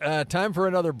right, time for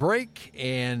another break,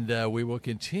 and we will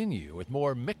continue with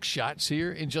more Mick shots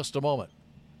here in just a moment.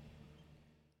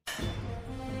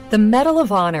 The Medal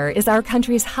of Honor is our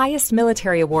country's highest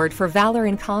military award for valor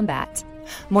in combat.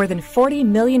 More than 40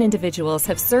 million individuals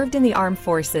have served in the armed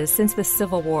forces since the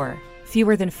Civil War.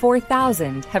 Fewer than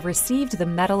 4,000 have received the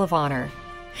Medal of Honor.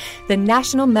 The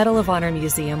National Medal of Honor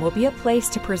Museum will be a place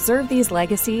to preserve these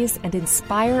legacies and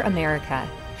inspire America.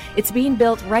 It's being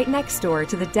built right next door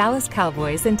to the Dallas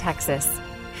Cowboys in Texas.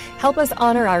 Help us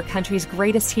honor our country's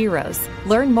greatest heroes.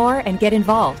 Learn more and get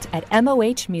involved at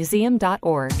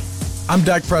mohmuseum.org. I'm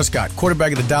Dak Prescott,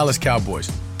 quarterback of the Dallas Cowboys.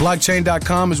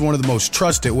 Blockchain.com is one of the most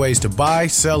trusted ways to buy,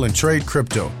 sell, and trade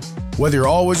crypto. Whether you're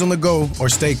always on the go or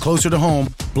stay closer to home,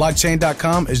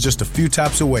 Blockchain.com is just a few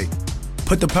taps away.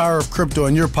 Put the power of crypto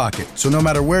in your pocket, so no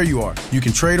matter where you are, you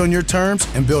can trade on your terms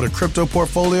and build a crypto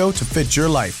portfolio to fit your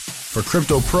life. For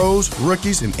crypto pros,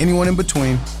 rookies, and anyone in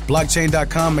between,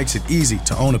 Blockchain.com makes it easy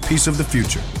to own a piece of the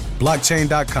future.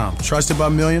 Blockchain.com, trusted by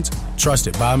millions,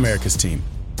 trusted by America's team.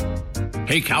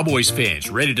 Hey, Cowboys fans,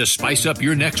 ready to spice up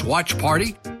your next watch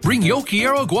party? Bring Yo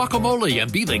Quiero guacamole and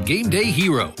be the game day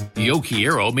hero. Yo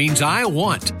Quiero means I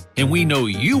want, and we know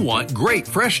you want great,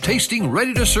 fresh-tasting,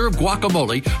 ready-to-serve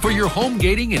guacamole for your home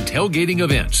gating and tailgating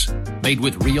events. Made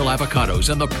with real avocados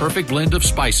and the perfect blend of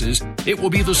spices, it will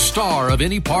be the star of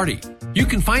any party. You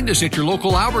can find us at your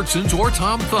local Albertsons or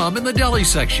Tom Thumb in the deli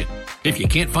section. If you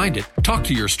can't find it, talk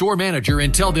to your store manager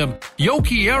and tell them, Yo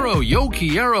Quiero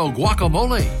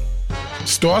guacamole.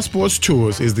 Star Sports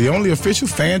Tours is the only official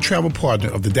fan travel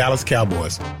partner of the Dallas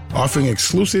Cowboys, offering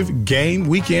exclusive game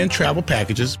weekend travel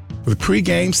packages with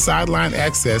pre-game sideline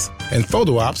access and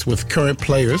photo ops with current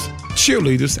players,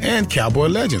 cheerleaders, and Cowboy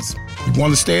legends. You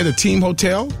want to stay at a team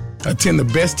hotel, attend the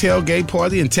best tailgate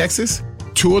party in Texas,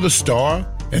 tour the Star,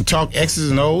 and talk X's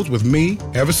and O's with me,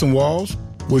 Everson Walls?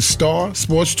 With Star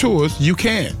Sports Tours, you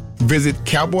can. Visit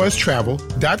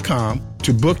cowboystravel.com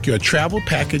to book your travel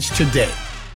package today.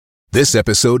 This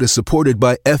episode is supported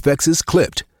by FX's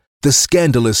Clipped, the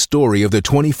scandalous story of the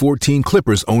 2014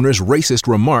 Clippers owner's racist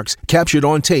remarks captured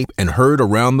on tape and heard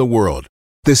around the world.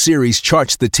 The series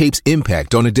charts the tape's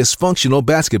impact on a dysfunctional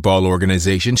basketball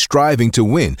organization striving to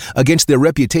win against their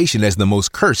reputation as the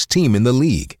most cursed team in the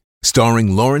league.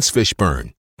 Starring Lawrence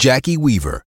Fishburne, Jackie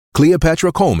Weaver,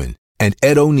 Cleopatra Coleman, and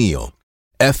Ed O'Neill.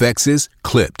 FX's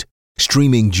Clipped,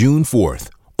 streaming June 4th,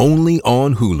 only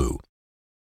on Hulu.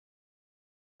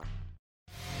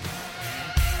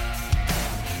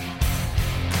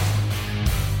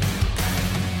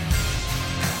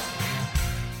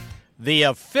 The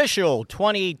official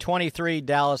 2023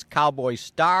 Dallas Cowboys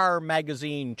Star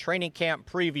Magazine Training Camp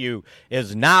Preview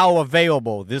is now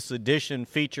available. This edition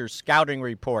features scouting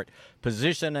report,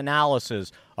 position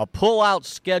analysis, a pull-out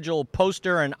schedule,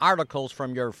 poster, and articles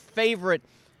from your favorite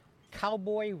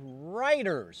Cowboy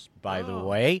writers, by the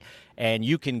way. And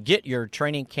you can get your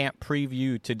training camp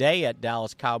preview today at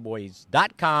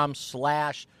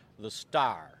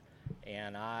dallascowboys.com/thestar.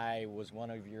 And I was one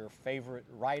of your favorite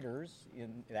writers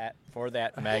for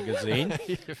that magazine.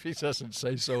 If he doesn't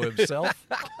say so himself.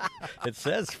 It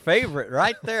says favorite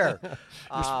right there.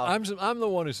 I'm the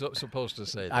one who's supposed to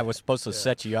say that. I was supposed to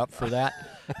set you up for that.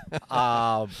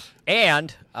 I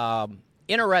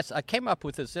came up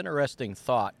with this interesting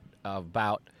thought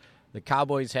about the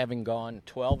Cowboys having gone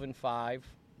 12-5.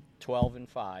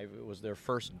 It was their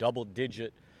first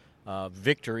double-digit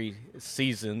victory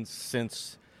season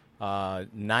since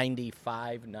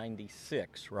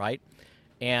 95-96, right?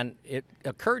 And it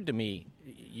occurred to me,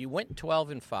 you went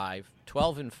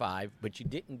 12-5, but you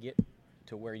didn't get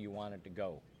to where you wanted to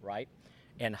go, right?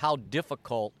 And how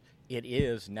difficult it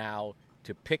is now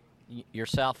to pick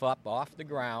yourself up off the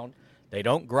ground. They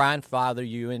don't grandfather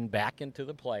you back into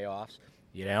the playoffs.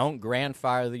 You don't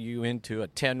grandfather you into a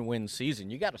 10-win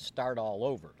season. You got to start all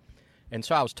over. And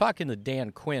so I was talking to Dan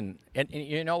Quinn, and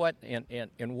you know what? And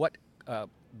what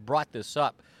brought this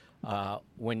up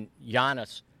when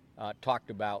Giannis talked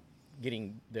about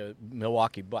getting the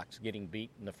Milwaukee Bucks getting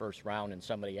beat in the first round, and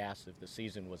somebody asked if the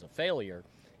season was a failure,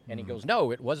 and he goes,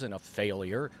 no, it wasn't a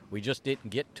failure. We just didn't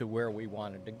get to where we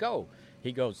wanted to go.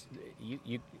 He goes,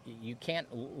 you can't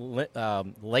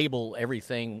label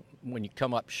everything when you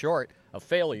come up short a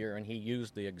failure, and he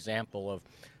used the example of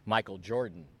Michael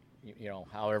Jordan. You know,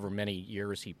 however many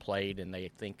years he played, and they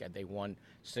think they won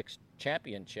 6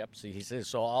 championships. He says,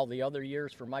 so all the other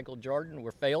years for Michael Jordan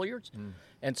were failures?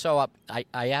 And so I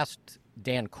asked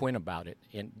Dan Quinn about it,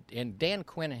 and Dan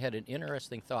Quinn had an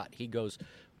interesting thought. He goes,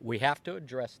 we have to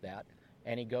address that.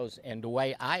 And he goes, and the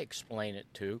way I explain it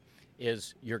to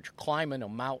is you're climbing a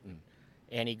mountain.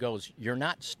 And he goes, you're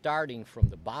not starting from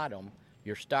the bottom,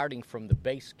 you're starting from the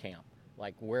base camp,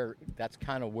 like where that's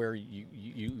kind of where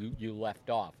you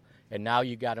left off. And now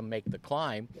you got to make the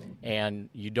climb, and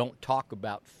you don't talk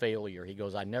about failure. He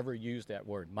goes, I never use that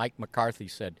word. Mike McCarthy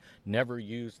said, never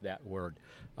use that word.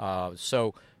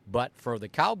 But for the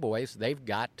Cowboys, they've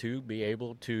got to be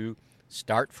able to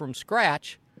start from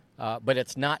scratch, but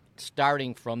it's not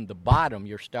starting from the bottom.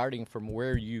 You're starting from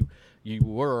where you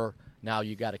were. Now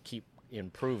you got to keep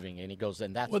improving. And he goes,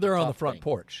 and that's they're on the tough front thing.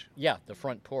 porch. Yeah, the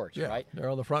front porch, Yeah, right? they're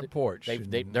on the front porch.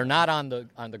 They're not on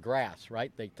the grass,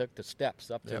 right? They took the steps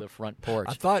up to the front porch.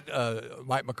 I thought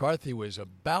Mike McCarthy was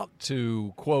about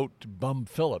to quote Bum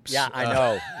Phillips. Yeah,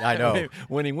 I know.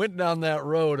 When he went down that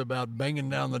road about banging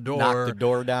down the door. Knocked the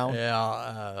door down.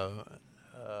 Yeah.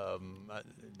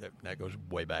 That goes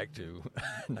way back to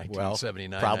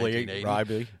 1979, probably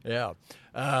 1980.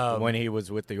 Yeah. When he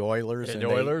was with the Oilers and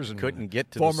Oilers couldn't get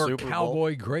to former the Super Bowl.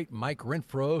 Cowboy great Mike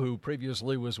Renfro, who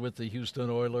previously was with the Houston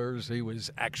Oilers. He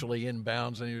was actually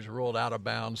inbounds and he was rolled out of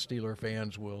bounds. Steeler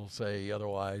fans will say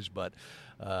otherwise, but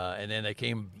and then they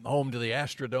came home to the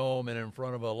Astrodome, and in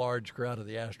front of a large crowd of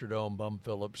the Astrodome, Bum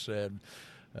Phillips said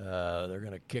they're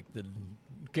going to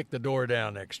kick the door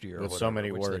down next year. With or whatever, so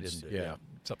many which words, they didn't do.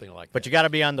 Something like that. But you got to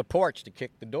be on the porch to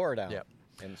kick the door down. Yep.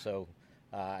 And so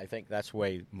I think that's the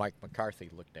way Mike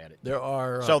McCarthy looked at it. There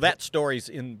are so that story's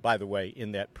by the way,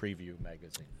 in that preview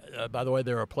magazine. By the way,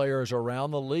 there are players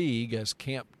around the league as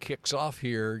camp kicks off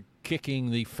here, kicking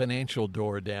the financial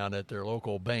door down at their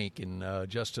local bank. And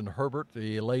Justin Herbert,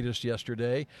 the latest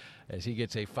yesterday, as he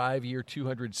gets a 5-year,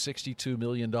 $262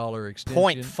 million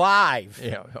extension. 0.5.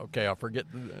 Yeah, okay, I'll forget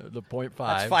the 0.5.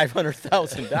 That's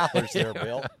 $500,000 there,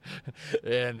 Bill.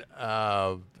 And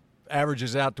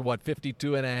averages out to,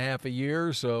 52.5 a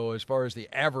year. So as far as the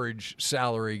average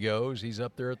salary goes, he's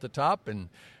up there at the top. And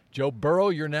Joe Burrow,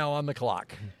 you're now on the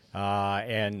clock.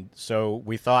 And so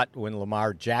we thought when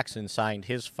Lamar Jackson signed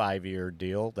his 5-year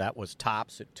deal, that was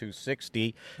tops at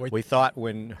 $260. We thought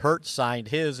when Hurts signed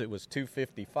his, it was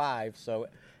 $255. So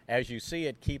as you see,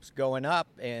 it keeps going up.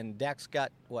 And Dak's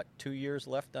got, 2 years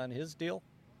left on his deal?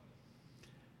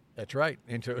 That's right.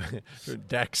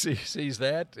 Dak sees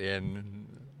that, and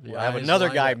we'll have another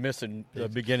guy missing the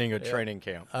beginning of training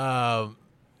camp.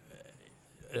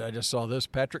 I just saw this.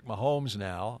 Patrick Mahomes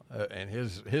now, and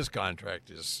his contract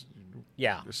is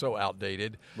so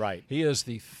outdated. Right. He is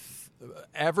the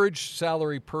average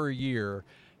salary per year.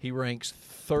 He ranks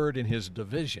third in his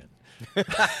division.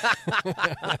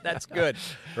 That's good,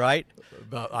 right?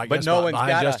 But no one's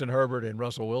got Justin Herbert and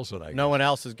Russell Wilson. No one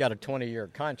else has got a 20-year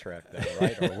contract, though,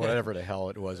 right? Or whatever the hell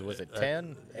it was. Was it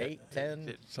 10, 8,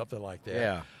 10? Something like that.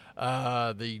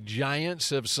 Yeah. The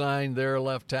Giants have signed their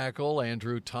left tackle,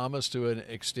 Andrew Thomas, to an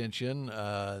extension in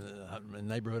the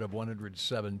neighborhood of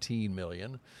 $117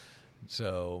 million.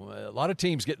 So a lot of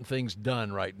teams getting things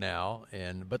done right now,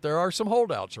 but there are some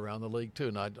holdouts around the league too.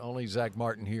 Not only Zach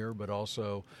Martin here, but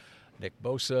also Nick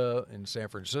Bosa in San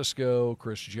Francisco,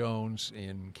 Chris Jones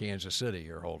in Kansas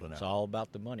City are holding out. It's all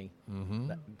about the money.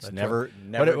 Mm-hmm. It's never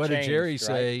What did Jerry right?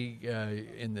 say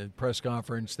in the press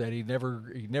conference that he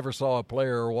never saw a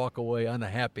player walk away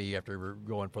unhappy after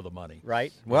going for the money?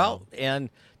 Right. Well,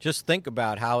 and just think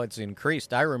about how it's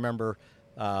increased. I remember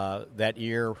that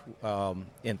year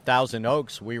in Thousand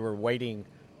Oaks, we were waiting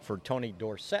for Tony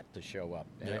Dorsett to show up.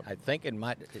 And I think it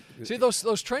might. See,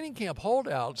 those training camp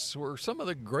holdouts were some of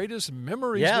the greatest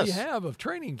memories we have of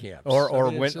training camps.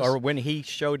 Or when he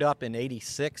showed up in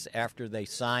 '86 after they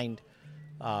signed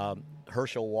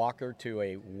Herschel Walker to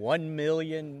a $1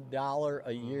 million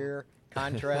a year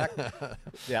contract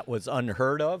that was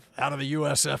unheard of. Out of the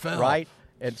USFL. Right.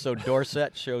 And so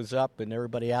Dorsett shows up, and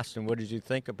everybody asked him, what did you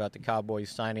think about the Cowboys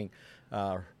signing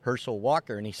Herschel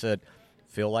Walker? And he said,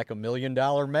 feel like $1 million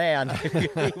man. He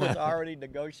was already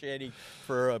negotiating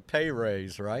for a pay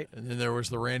raise, right? And then there was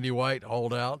the Randy White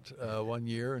holdout one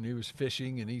year, and he was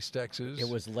fishing in East Texas. It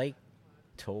was Lake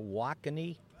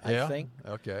Tawakoni, I think.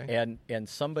 Okay. And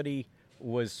somebody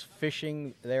was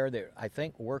fishing there that I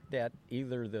think worked at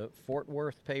either the Fort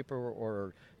Worth paper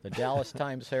or the Dallas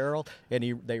Times-Herald,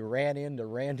 and they ran into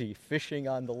Randy fishing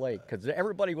on the lake because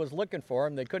everybody was looking for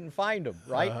him. They couldn't find him,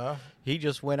 right? Uh-huh. He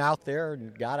just went out there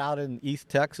and got out in East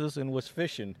Texas and was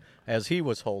fishing as he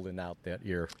was holding out that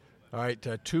year. All right,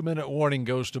 2-minute warning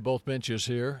goes to both benches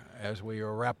here as we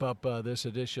wrap up this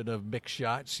edition of Mick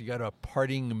Shots. You got a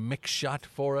parting Mick shot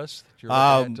for us that you're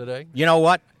looking at today? You know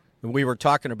what? We were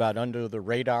talking about under the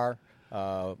radar,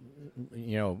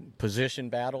 position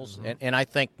battles, and I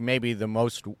think maybe the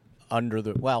most I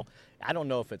don't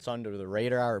know if it's under the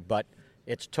radar, but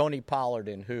it's Tony Pollard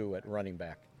and who at running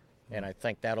back. And I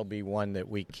think that'll be one that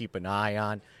we keep an eye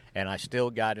on. And I still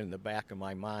got in the back of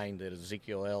my mind that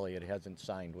Ezekiel Elliott hasn't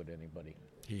signed with anybody.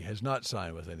 He has not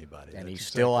signed with anybody. And That's he's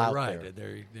still out right.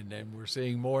 there. And we're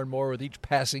seeing more and more with each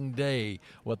passing day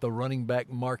what the running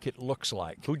back market looks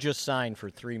like. Who just signed for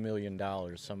 $3 million?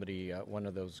 Somebody, one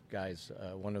of those guys,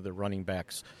 one of the running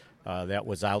backs that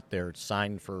was out there,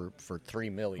 signed for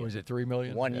 $3 million. Was it $3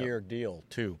 million? 1 year deal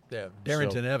too. Yeah,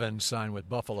 Darrington Evans signed with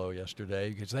Buffalo yesterday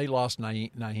because they lost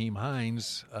Nyheim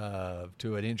Hines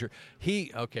to an injury.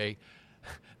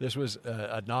 This was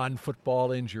a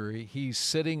non-football injury. He's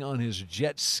sitting on his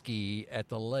jet ski at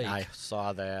the lake. I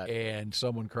saw that. And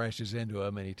someone crashes into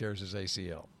him and he tears his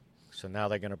ACL. So now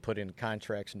they're going to put in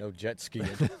contracts, no jet skiing.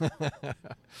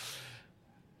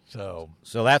 So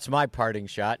that's my parting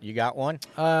shot. You got one?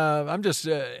 I'm just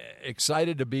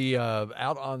excited to be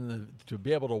to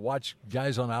be able to watch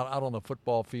guys out on the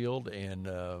football field, and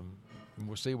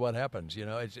we'll see what happens. You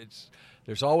know, it's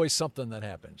there's always something that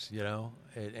happens. You know,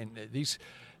 and these,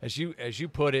 as you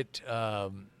put it,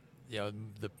 you know,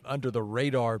 under the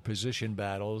radar position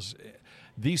battles,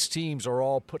 these teams are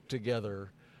all put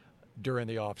together during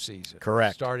the offseason.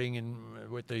 Correct. Starting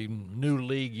with the new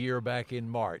league year back in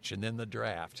March, and then the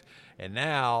draft. And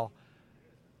now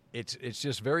it's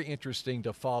just very interesting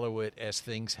to follow it as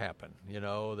things happen. You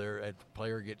know, a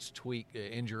player gets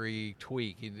injury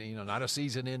tweak, you know, not a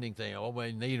season-ending thing. Oh,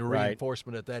 we need a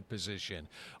reinforcement at that position.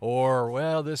 Or,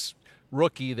 well, this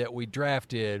rookie that we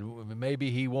drafted,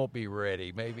 maybe he won't be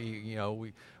ready. Maybe, you know,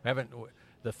 we haven't –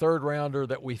 the third rounder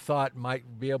that we thought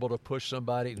might be able to push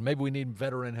somebody, maybe we need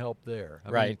veteran help there.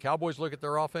 I mean, Cowboys look at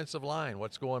their offensive line.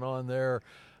 What's going on there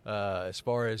as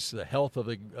far as the health of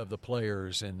the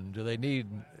players, and do they need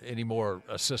any more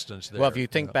assistance there? Well, if you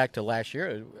think back to last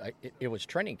year, it was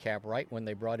training camp right when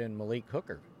they brought in Malik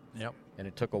Hooker. Yep. And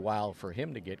it took a while for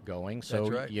him to get going. So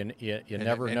that's right. you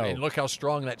never know. And look how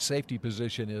strong that safety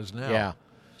position is now. Yeah.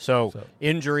 So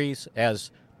injuries, as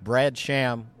Brad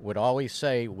Sham would always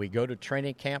say, we go to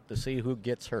training camp to see who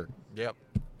gets hurt. Yep.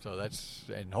 So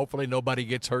and hopefully nobody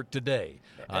gets hurt today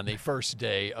on the first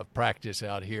day of practice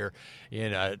out here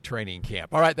in training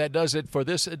camp. All right, that does it for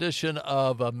this edition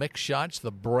of Mick Shots.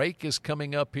 The break is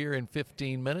coming up here in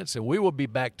 15 minutes, and we will be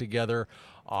back together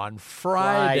on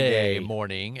Friday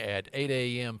morning at 8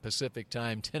 a.m. Pacific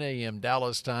time, 10 a.m.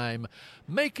 Dallas time.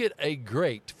 Make it a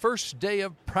great first day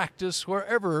of practice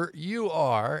wherever you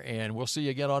are, and we'll see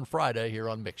you again on Friday here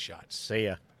on Mick Shots. See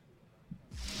ya.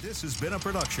 This has been a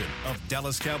production of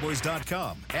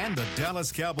DallasCowboys.com and the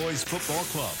Dallas Cowboys Football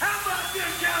Club. How about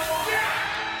this, Cowboys? Yeah!